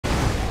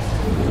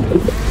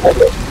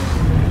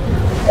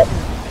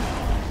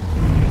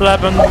Slap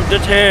him with the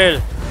tail.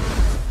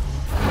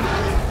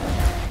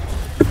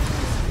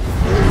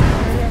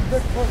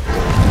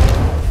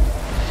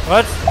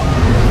 What?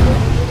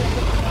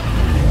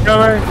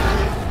 Coming.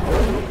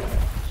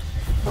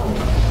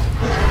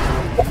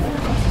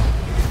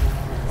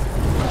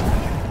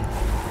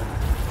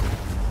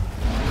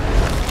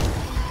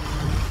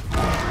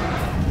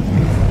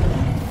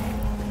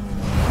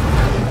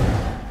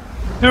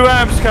 Two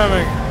amps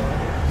coming.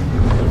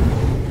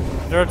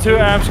 There are 2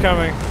 amps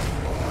coming.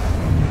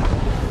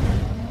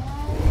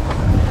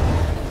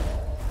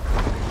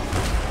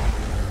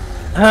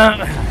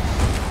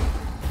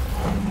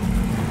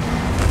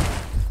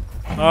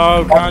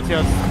 Oh,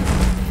 Conti's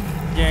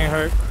getting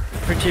hurt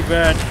pretty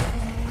bad.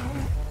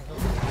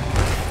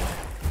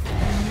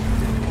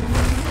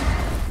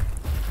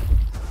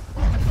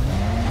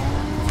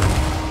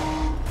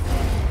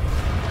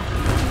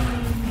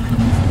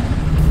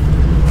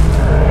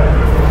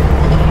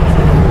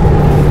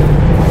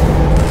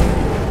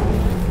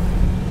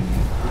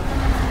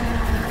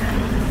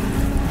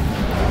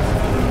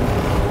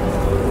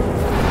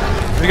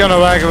 He's gonna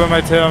whack it with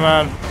my tail,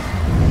 man.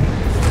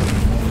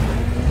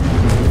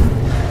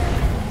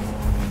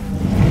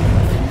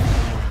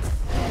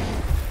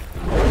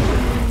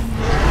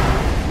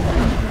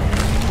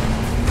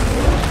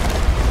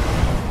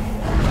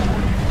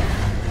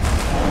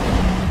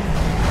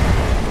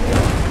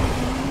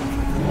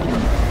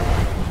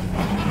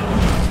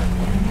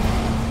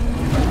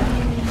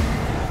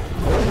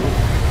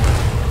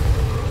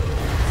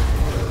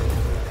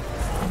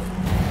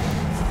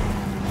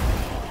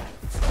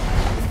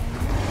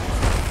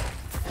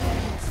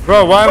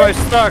 Bro, why am I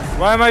stuck?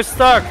 Why am I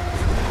stuck?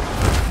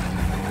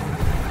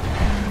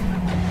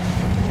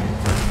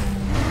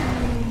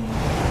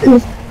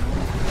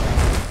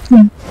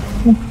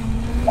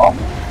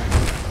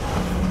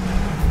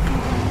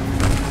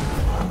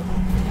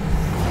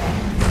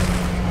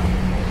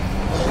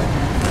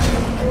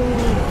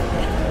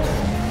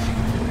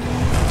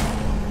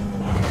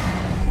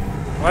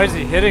 Why is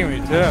he hitting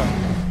me too?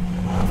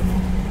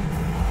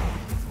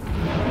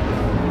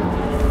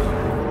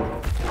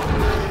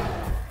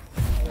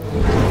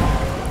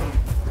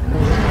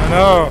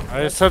 No,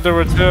 I said there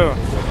were 2.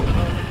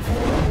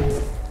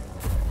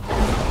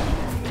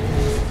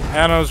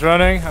 Anno's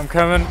running. I'm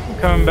coming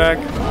back.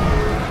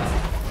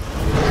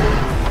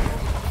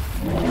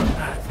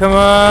 Come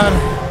on.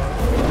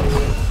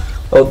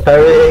 Oh,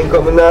 Perry ain't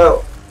coming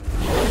out.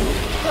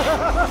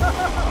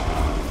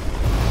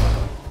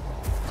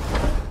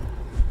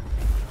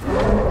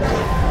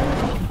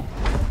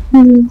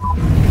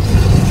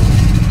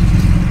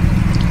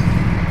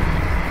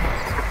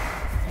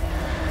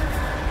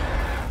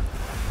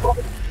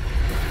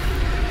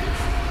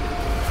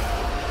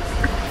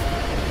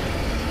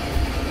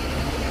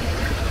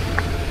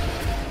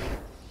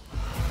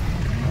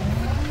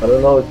 I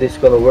don't know if this is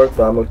gonna work,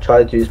 but I'm gonna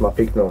try to use my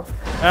pick now.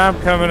 I'm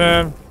coming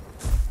in.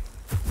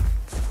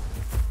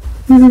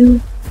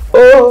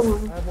 Oh!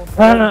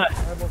 I'm on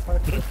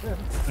 5%.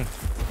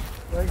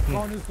 Like,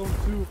 Con is on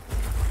 2.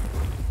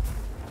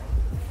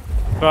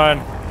 Fine.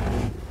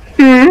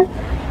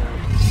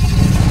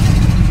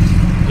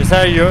 Is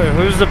that you?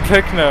 Who's the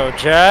pick now?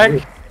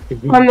 Jack?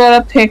 I'm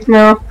not a pick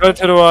now. Go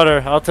to the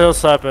water. I'll tail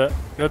slap it.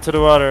 Go to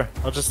the water.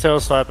 I'll just tail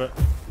slap it.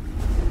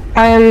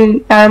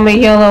 I'm a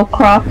yellow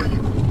croc.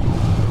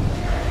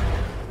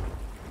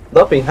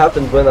 Nothing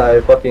happened when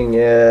I fucking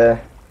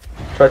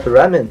tried to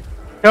ram in.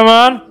 Come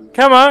on.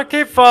 Come on.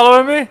 Keep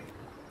following me.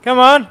 Come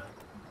on.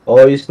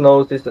 Oh, he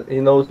knows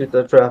it's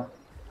a trap.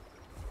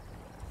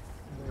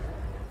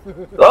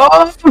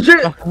 Oh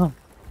shit!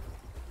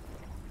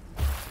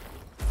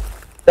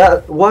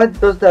 Why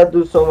does that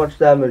do so much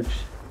damage?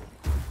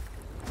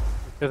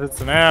 Because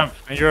it's an amp,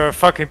 and you're a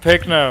fucking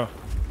pick now.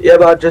 Yeah,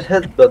 but I just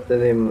headbutted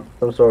him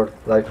some sort,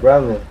 like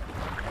ramming.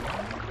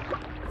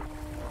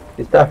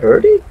 Is that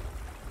hurting?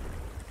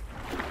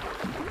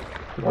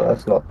 No,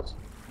 that's not.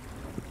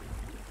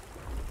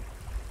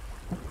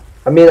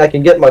 I mean, I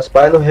can get my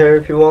spinal here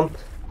if you want.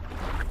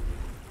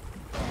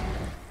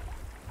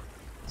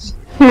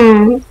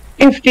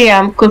 If the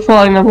amp could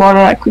fall in the water,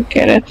 I could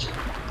get it.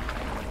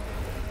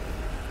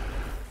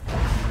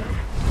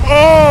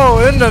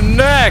 Oh, in the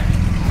neck!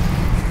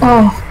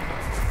 Oh.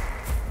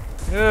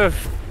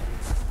 Oof.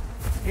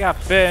 You got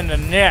bit in the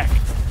neck.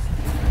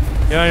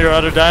 You on your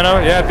other dino?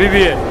 Yeah,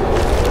 BB it.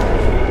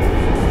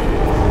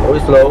 Oh,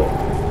 he's low.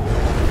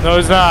 No,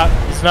 he's not.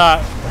 He's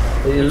not.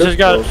 He He looks just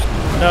got. low.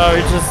 No,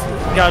 he just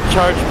got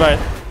charged by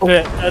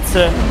bit. That's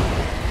it.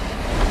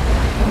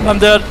 I'm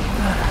dead.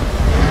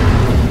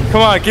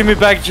 Come on, give me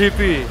back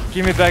GP.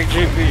 Give me back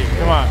GP.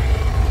 Come on.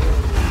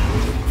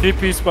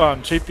 GP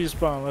spawn. GP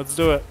spawn. Let's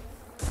do it.